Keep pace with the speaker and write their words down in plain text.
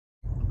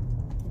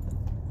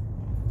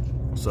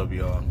What's up,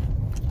 y'all?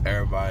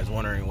 Everybody's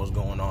wondering what's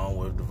going on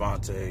with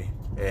Dvontay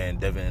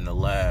and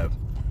Devininthelab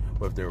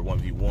with their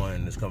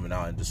 1v1 that's coming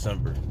out in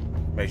December.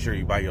 Make sure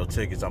you buy your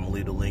tickets. I'm going to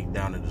leave the link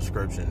down in the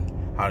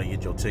description how to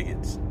get your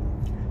tickets.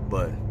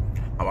 But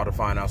I'm about to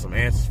find out some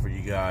answers for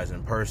you guys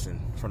in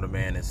person from the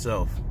man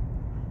himself,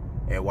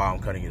 and while I'm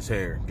cutting his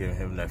hair, giving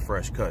him that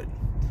fresh cut.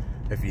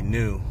 If you're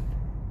new,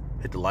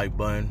 hit the like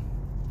button,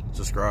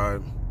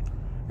 subscribe,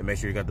 and make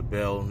sure you got the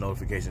bell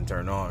notification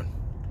turned on.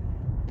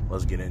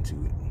 Let's get into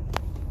it.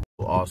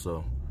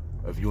 Also,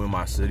 if you in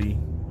my city,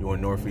 you in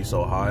Northeast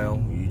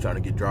Ohio, you trying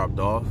to get dropped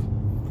off,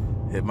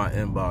 hit my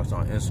inbox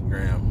on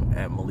Instagram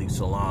at Malik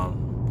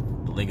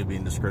Salam. The link will be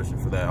in the description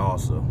for that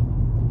also.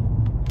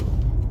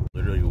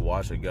 Literally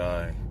watch a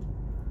guy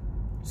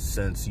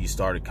since he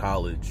started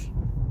college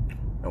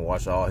and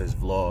watch all his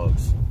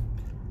vlogs,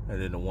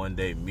 and then to one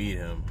day meet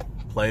him,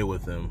 play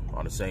with him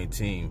on the same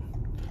team,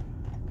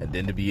 and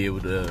then to be able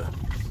to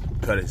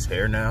cut his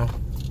hair now,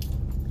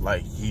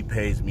 like he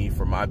pays me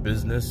for my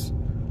business,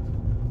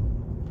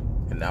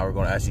 and now we're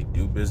gonna actually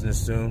do business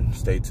soon.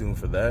 Stay tuned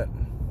for that.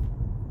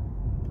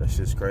 That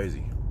shit's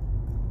crazy.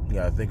 You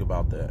gotta think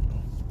about that.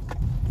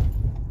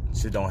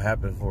 Shit don't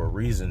happen for a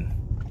reason.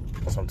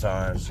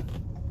 Sometimes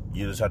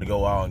you just have to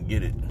go out and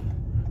get it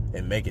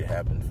and make it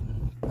happen.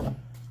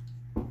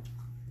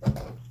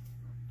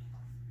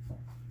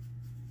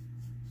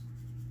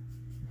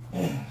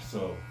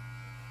 So,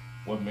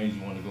 what made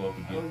you want to go up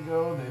again?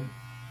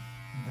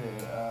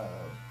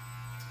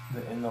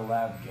 The In the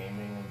Lab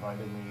Gaming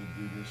invited me to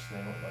do this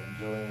thing with like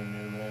Julian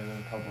Newman and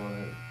a couple of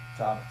the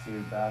top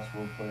tier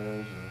basketball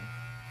players,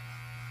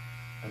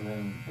 and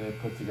then they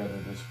put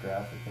together this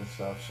graphic and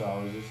stuff. So I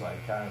was just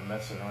like kind of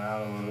messing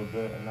around a little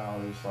bit, and I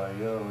was just like,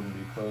 yo, it wouldn't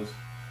be close.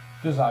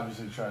 Just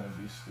obviously trying to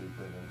be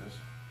stupid and just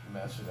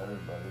mess with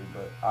everybody,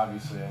 but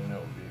obviously I know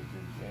it would be a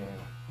good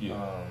game.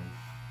 Yeah.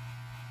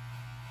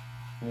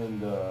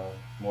 And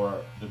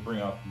more to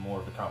bring out more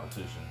of the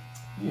competition.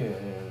 Yeah.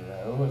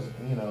 It was,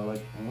 you know,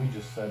 like we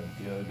just said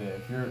the other day,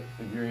 if you're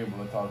able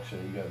to talk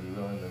shit, you gotta be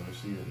willing to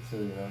receive it too,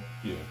 you know?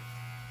 Yeah.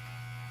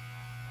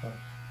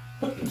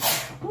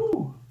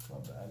 Woo! My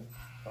bad.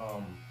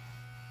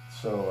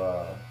 So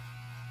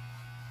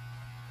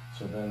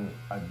then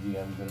I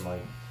DM'd him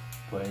like,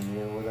 play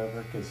me or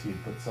whatever, because he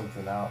put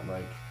something out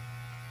like,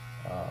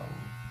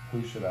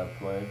 who should I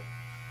play?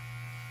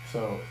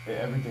 So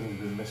everything's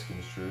been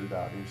misconstrued,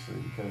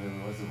 obviously, because it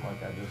wasn't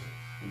like I just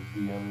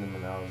DM'd him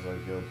and I was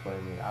like, yo, play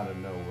me out of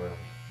nowhere.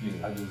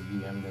 Yeah. I just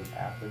DM'd him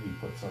after he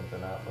put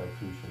something out, like,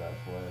 who should I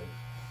play?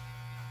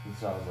 And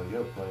so I was like,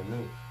 yo, play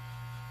me.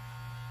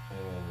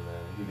 And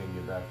then he didn't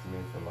get back to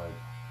me for like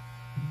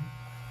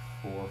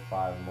 4 or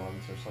 5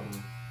 months or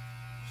something.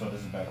 So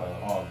this is back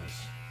like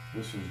August.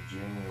 This was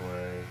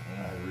January,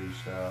 and I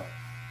reached out,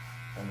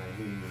 and then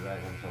he didn't get back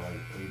until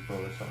like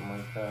April or something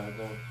like that, I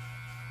think.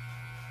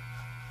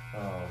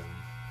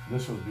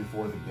 This was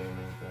before the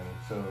gaming thing,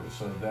 so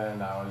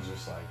then I was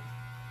just like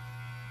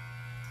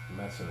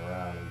messing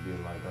around and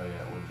being like, oh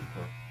yeah, what'd you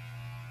put?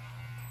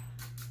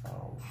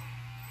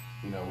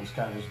 You know, it was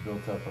kind of just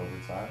built up over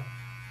time,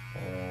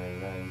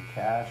 and then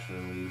Cash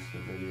released a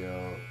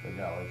video that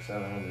got like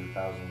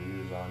 700,000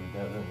 views on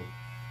Devin,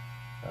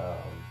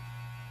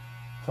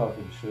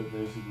 talking shit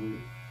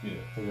basically.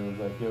 Yeah. And it was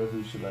like, yo,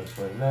 who should I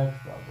play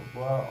next? Blah blah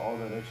blah, all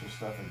that extra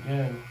stuff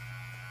again.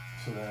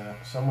 So then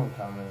someone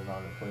commented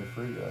on it, play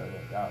Frigas, and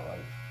it got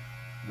like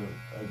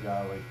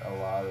a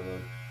lot of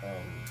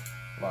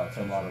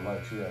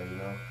likes, yeah, you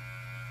know.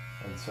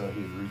 And so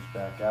he reached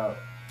back out.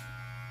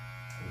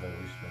 He was like,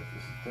 we should make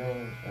this a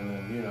thing. And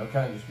then, you know, it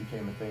kind of just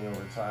became a thing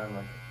over time.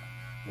 Like,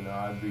 you know,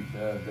 I'd beat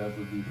Dev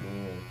would beat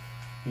me, and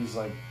he's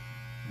like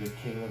the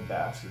king of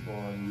basketball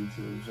on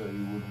YouTube, so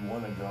you would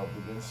want to go up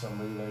against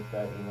somebody like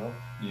that, you know?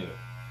 Yeah.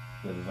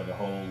 There's like a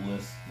whole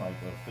list, like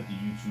of 50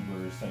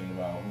 YouTubers saying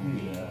about who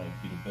would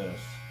like be the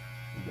best.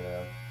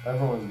 Yeah.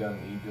 Everyone's got an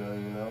ego,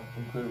 you know,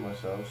 including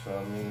myself. So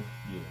I mean,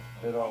 yeah.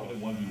 It all.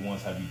 What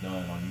 1v1s have you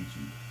done on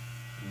YouTube?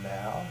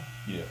 Now?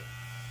 Yeah.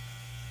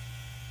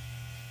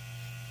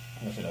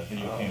 I said that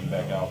video came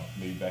back out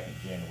maybe back in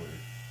January.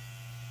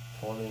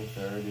 20,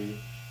 30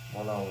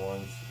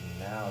 one-on-ones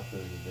now to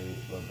the date,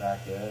 but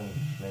back then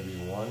maybe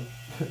 1,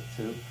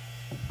 2,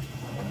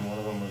 and one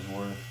of them was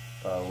worth.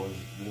 Was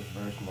this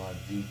versus my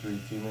D3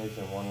 teammates,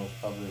 and one was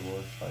probably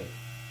worth like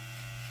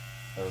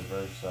a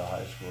reverse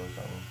high school or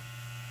something.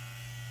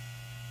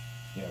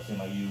 Yeah, it seemed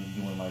like you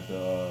doing like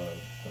the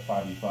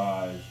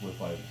 5v5s with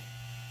like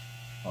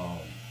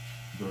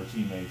your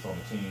teammates on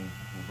the team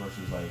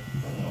versus like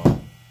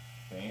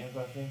fans,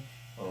 I think,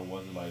 or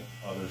was it like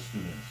other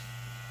students?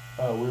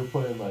 We were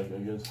playing like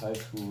against high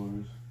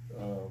schoolers.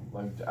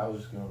 Like I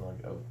was just going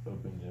like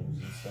open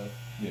gyms and stuff.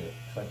 Yeah,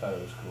 so I thought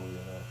it was cool,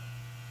 you know.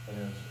 And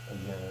it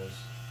was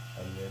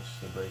a niche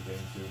to break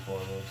into for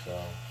me, so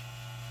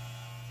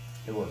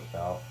it worked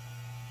out.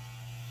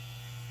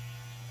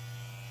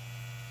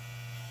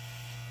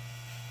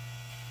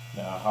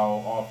 Now,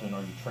 how often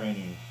are you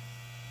training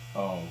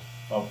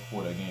up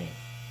for that game?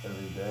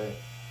 Every day.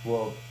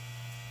 Well,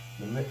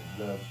 the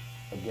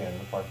again,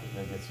 the part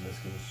that gets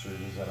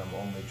misconstrued is that I'm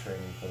only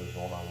training players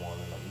one-on-one,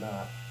 and I'm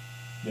not.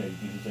 Yeah,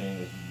 you're saying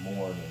it's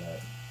more than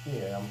that.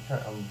 Yeah, I'm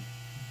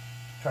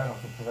trying out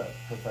for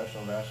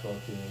professional basketball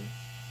team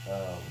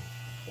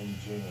in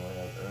January,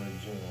 like early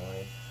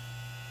January.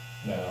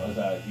 Now, is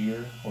that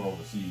here or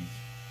overseas?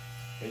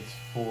 It's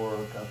for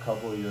a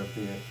couple of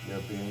European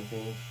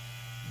teams,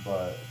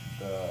 but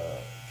the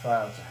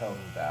tryouts are held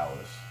in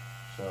Dallas.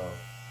 So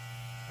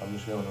I'm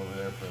just going over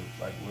there for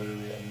like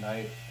literally a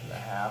night and a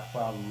half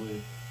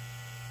probably.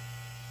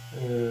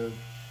 And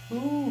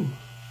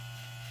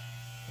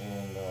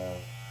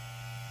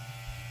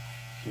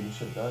getting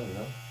shit done, you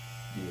know?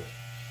 Yeah.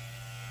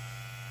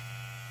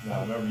 Now,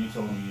 I remember you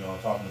told me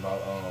talking about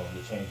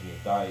the change in your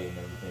diet and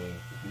everything.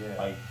 Yeah.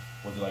 Like,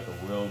 was it like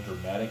a real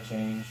dramatic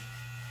change?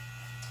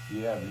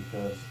 Yeah,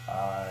 because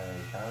I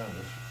kind of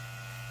just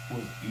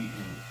was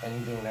eating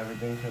anything and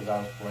everything because I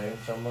was playing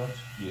so much.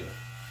 Yeah.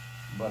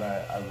 But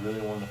I really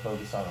wanted to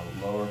focus on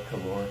a lower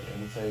caloric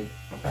intake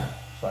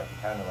so I can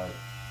kind of like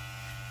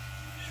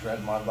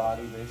shred my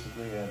body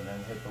basically and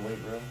then hit the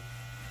weight room.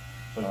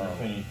 So you're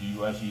saying, do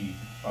you actually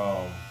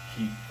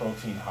keep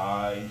protein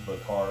high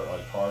but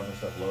carbs and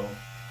stuff low?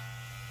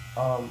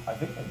 I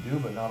think I do,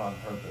 but not on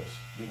purpose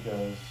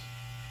because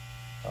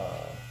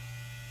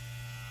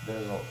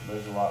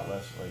there's a lot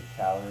less like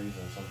calories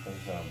and some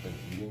things that I've been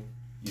eating.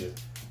 Yeah.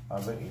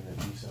 I've been eating a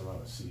decent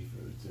amount of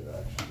seafood too,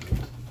 actually.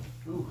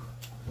 Ooh,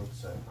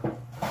 what's that?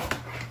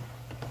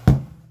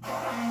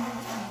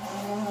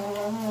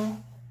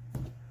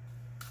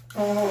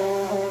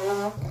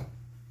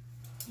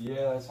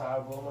 Yeah, that's how I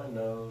blow my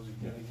nose. You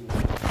gotta get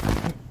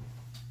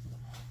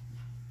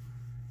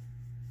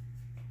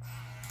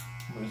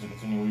What is it?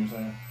 Continue what you're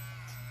saying?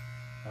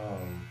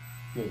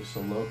 Yeah, just a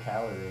low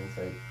calorie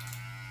intake.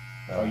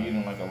 Are you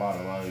eating like a lot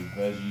of like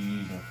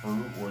veggies and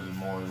fruit, or is it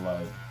more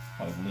like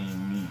lean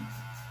meat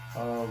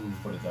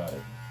for the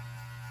diet?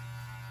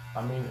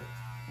 I mean,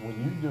 when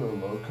you do a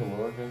low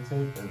caloric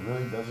intake, it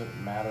really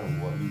doesn't matter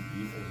what you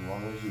eat as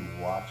long as you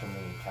watch how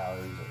many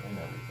calories are in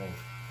everything.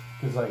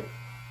 Because like,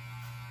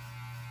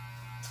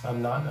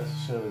 I'm not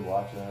necessarily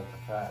watching out the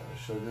fat and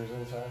the sugars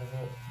inside of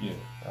it. Yeah.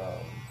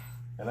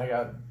 And I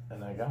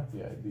got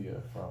the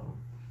idea from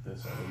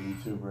this other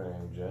YouTuber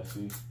named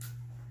Jesse,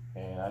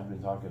 and I've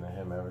been talking to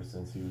him ever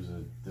since he was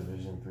a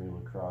Division III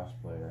lacrosse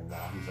player, and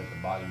now he's like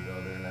a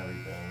bodybuilder and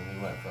everything.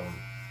 He went from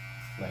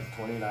like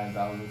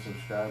 29,000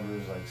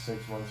 subscribers like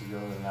 6 months ago,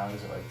 and now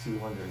he's at like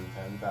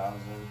 210,000.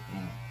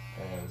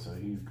 And so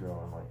he's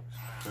growing like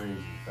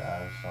crazy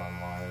fast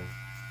online.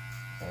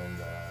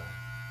 And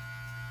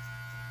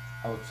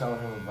I was telling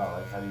him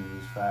about like how do you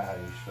lose fat, how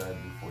do you shred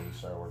before you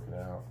start working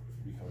out,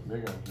 become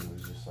bigger, and he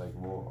was just like,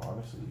 well,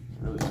 honestly, you can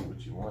really eat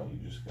what you want. You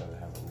just gotta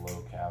have a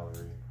low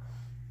calorie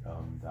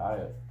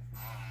diet.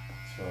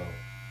 So,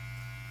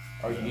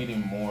 are you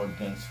eating more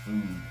dense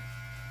food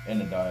in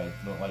the diet,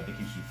 like that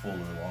keeps you fuller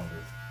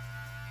longer?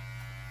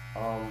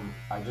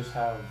 I just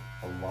have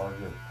a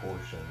larger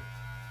portion,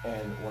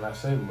 and when I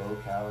say low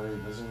calorie,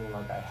 it doesn't mean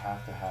like I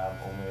have to have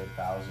only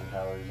 1,000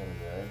 calories in a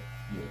day.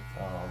 Yeah.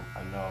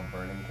 I know I'm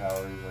burning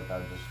calories. Like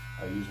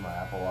I use my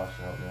Apple Watch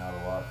to help me out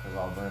a lot because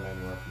I'll burn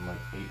anywhere from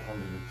like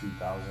 800 to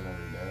 2,000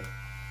 every day.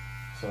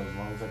 So as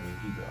long as I can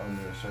keep it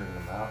under a certain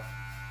amount,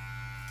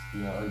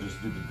 you know, and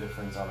just do the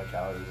difference on the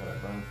calories that I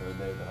burn for the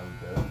day, then I'm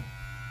good.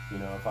 You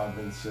know, if I've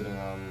been sitting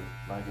on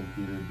my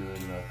computer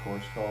doing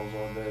course calls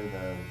all day,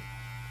 then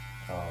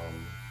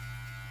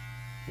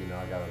you know,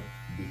 I gotta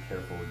be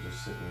careful with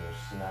just sitting there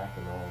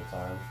snacking the whole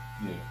time.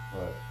 Yeah.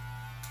 But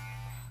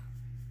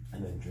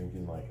and then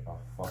drinking like a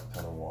fuck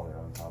ton of water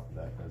on top of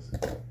that because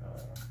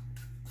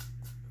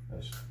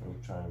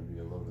I'm trying to be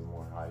a little bit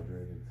more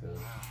hydrated too.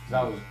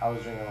 Cause I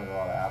was drinking like a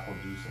lot of apple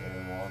juice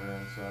and water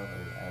and stuff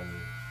and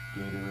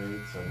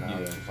Gatorade, so now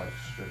it's just like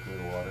strictly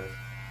water.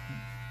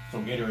 So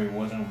Gatorade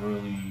wasn't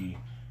really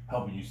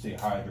helping you stay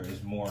hydrated.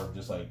 It's more of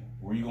just like,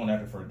 were you going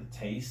after for the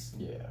taste?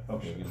 Yeah.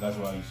 Okay, because that's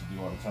what I used to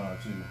do all the time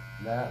too.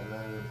 That and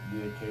then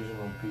the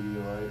occasional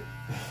Pedialyte,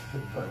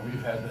 but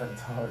we've had that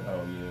talk.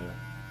 Oh yeah.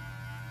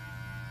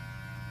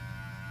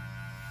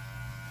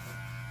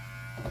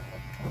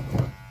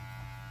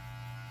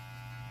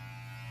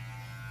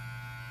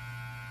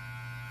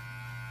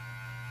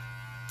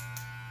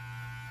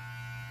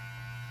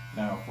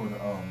 Now for the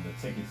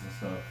tickets and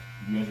stuff,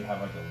 do you guys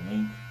have like a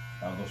link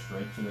that'll go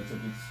straight to the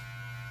tickets?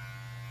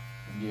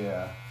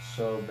 Yeah.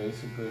 So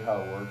basically,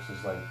 how it works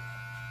is like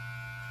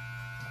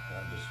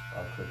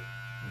I'll click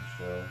and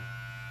show.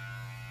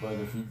 But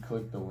if you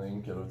click the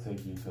link, it'll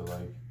take you to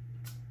like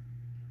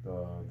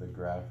the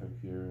graphic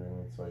here,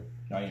 and it's like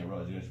I didn't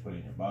realize you guys put it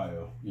in your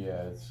bio.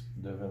 Yeah, it's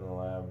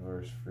Devininthelab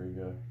versus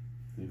Friga,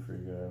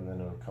 and then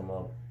it'll come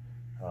up.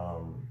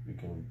 You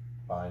can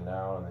buy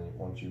now, and then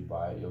once you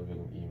buy it, you'll get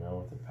an email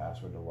with the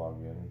password to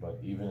log in. But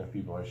even if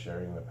people are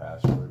sharing the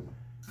password,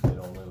 it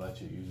only lets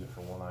you use it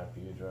for one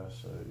IP address,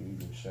 so you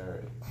can share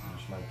it. You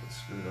just might get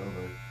screwed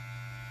over.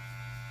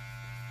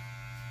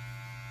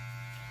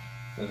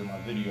 Because in my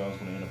video, I was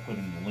going to end up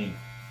putting the link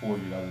for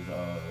you guys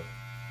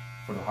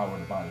for how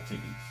to buy the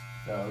tickets.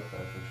 Oh,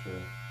 okay, for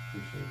sure.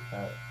 Appreciate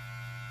that.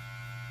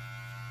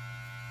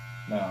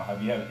 Now,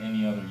 have you had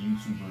any other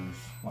YouTubers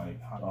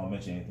like I don't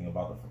mention anything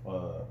about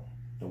the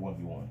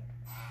 1v1?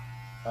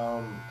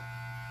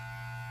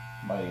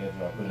 Nobody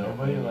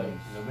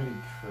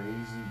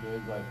crazy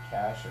big like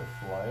Cash or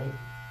Flight,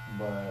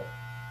 but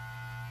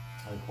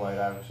like White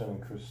Iverson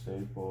and Chris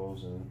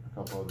Staples and a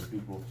couple other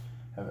people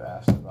have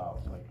asked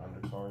about like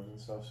undercards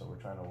and stuff. So we're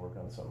trying to work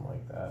on something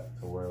like that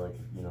to where like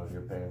if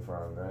you're paying for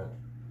our event,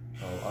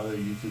 other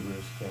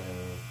YouTubers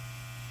can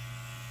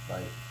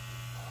like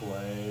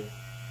play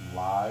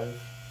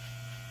live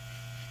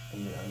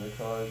in the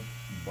undercard,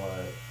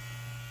 but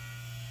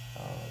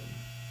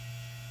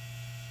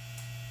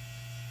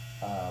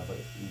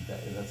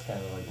that's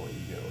kind of like what you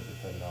get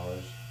with the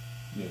 $10.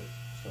 Yeah.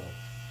 So.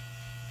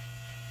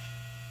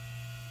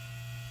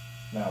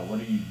 Now, where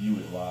do you view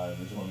it live?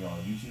 Is it going to be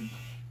on YouTube?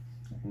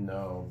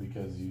 No,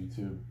 because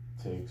YouTube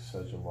takes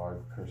such a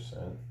large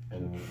percent,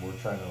 and we're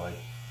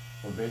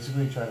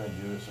basically trying to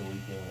do it so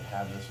we can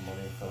have this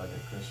money for like a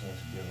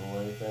Christmas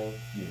giveaway thing.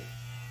 Yeah.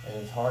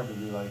 And it's hard to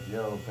be like,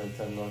 yo, pay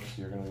 $10,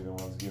 you're gonna be the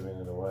ones giving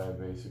it away,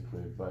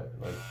 basically. But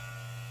like,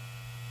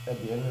 at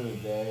the end of the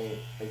day,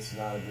 it's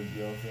not a big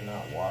deal if you're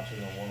not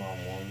watching a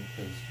one-on-one,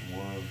 because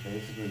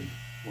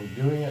we're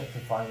doing it to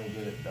finally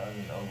get it done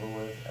and over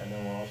with, and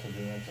then we're also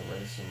doing it to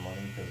raise some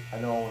money, because I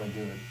know I want to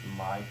give it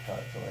my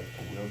cut to like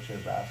a wheelchair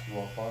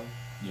basketball fund.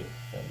 Yeah.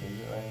 That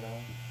needs it right now.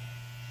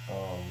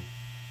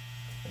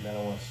 And then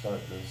I want to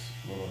start this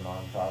little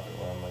non-profit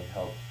where I'm like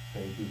help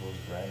pay people's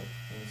rent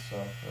and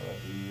stuff for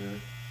like a year.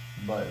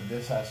 But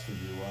this has to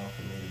do well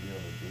for me to be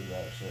able to do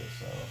that shit,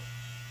 so.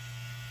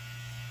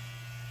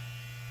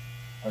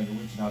 Are you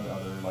reaching out to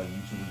other like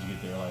YouTubers to get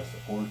their like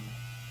support?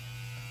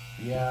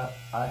 Yeah,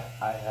 I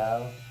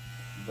have,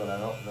 but I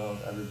don't know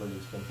if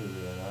everybody's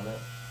completely in on it,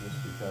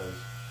 just because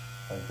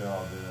like they're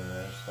all doing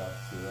their stuff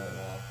too right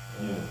now.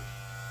 Yeah.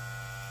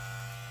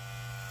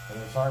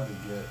 And it's hard to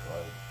get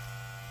like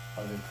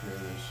other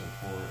creators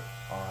support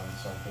on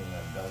something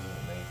that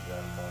doesn't make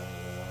them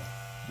money,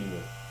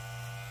 Yeah.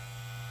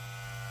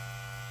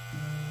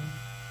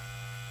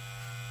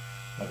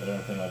 Like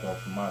another thing, like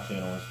for my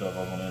channel and stuff, I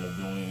was gonna end up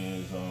doing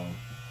is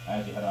I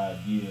actually had an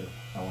idea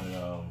I want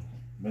to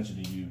mention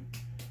to you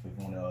if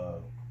you want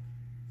to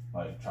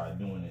like try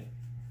doing it.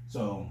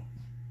 So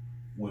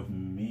with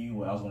me,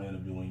 what I was gonna end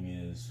up doing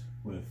is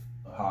with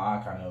how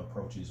I kind of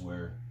approach is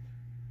where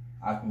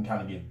I can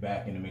kind of get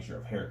back in the mixture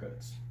of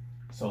haircuts.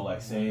 So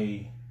like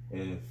say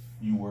if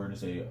you were to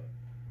say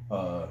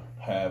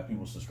have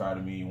people subscribe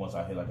to me once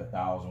I hit like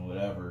 1,000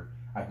 whatever,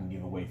 I can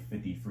give away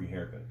 50 free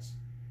haircuts.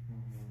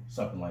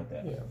 Something like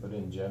that. Yeah, but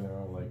in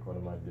general, like what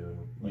am I doing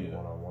like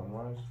one-on-one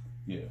wise?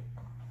 Yeah.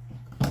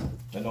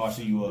 I know I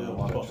see you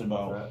posted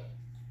about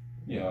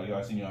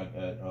I seen you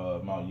at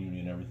Mount Union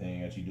and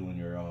everything, actually doing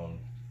your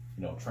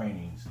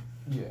trainings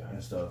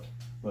and stuff.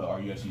 But are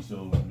you actually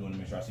still doing the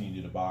mixture? I seen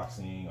you do the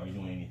boxing. Are you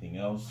doing anything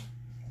else?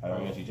 Are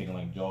you actually taking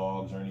like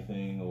jogs or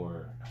anything,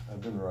 or?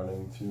 I've been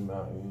running to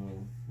Mount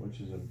Union,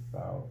 which is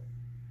about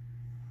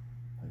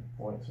like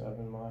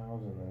 0.7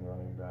 miles, and then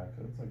running back,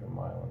 so it's like 1.5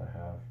 miles.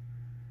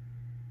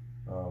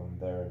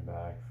 There and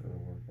back for the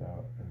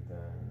workout, and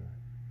then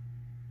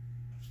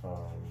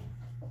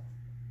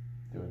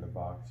doing the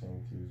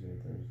boxing Tuesday,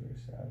 Thursday,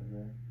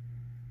 Saturday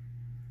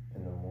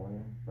in the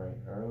morning, bright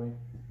and early,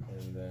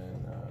 and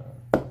then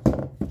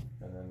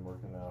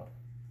working out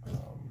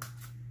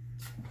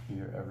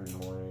either every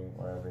morning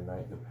or every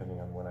night, depending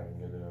on when I can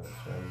get it in the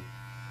gym.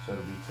 So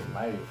it'll be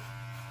tonight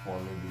for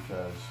me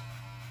because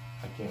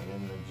I can't get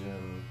in the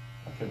gym.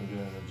 I couldn't get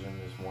in the gym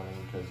this morning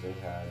because they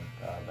had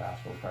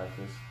basketball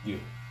practice. Yeah.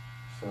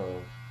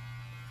 So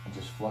it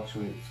just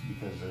fluctuates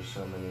because there's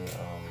so many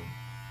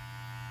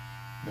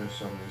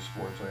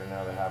sports right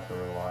now that have to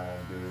rely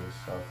on doing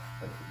stuff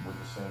like with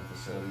the same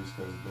facilities,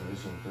 because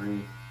Division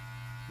III,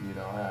 you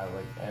don't have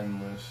like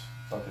endless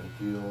fucking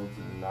fields,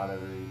 and not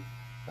every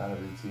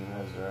team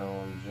has their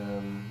own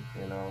gym,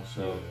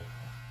 so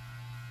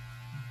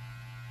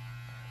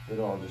it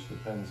all just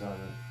depends on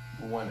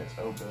when it's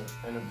open.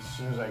 And as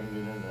soon as I can get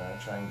in there, I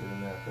try and get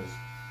in there, because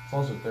it's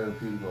also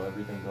therapeutical.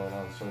 Everything going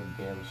on is so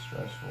damn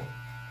stressful,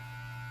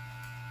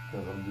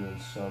 because I'm doing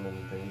so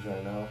many things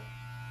right now.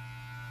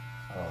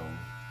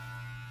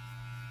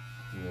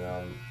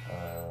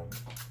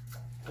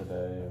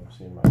 Today I'm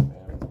seeing my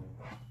family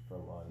for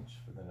lunch,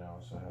 but then I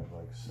also have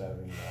like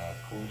 7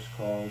 course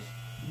calls,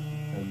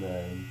 and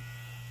then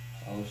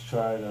I was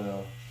trying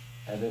to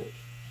edit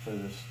for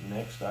this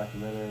next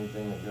documentary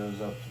thing that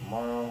goes up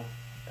tomorrow,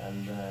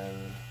 and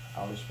then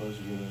I was supposed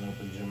to get in at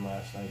the gym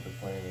last night to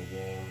play in a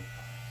game.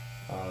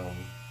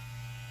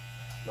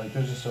 Like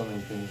there's just so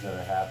many things that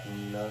are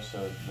happening,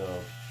 so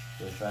the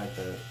fact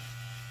that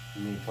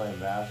me playing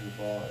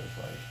basketball is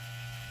like,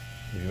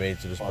 if you made it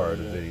to this part of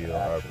the video,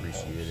 I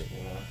appreciate it.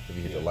 If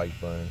you hit the like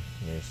button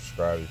and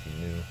subscribe if you're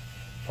new.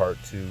 Part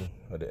 2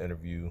 of the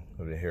interview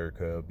of the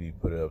haircut will be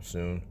put up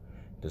soon.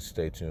 Just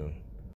stay tuned.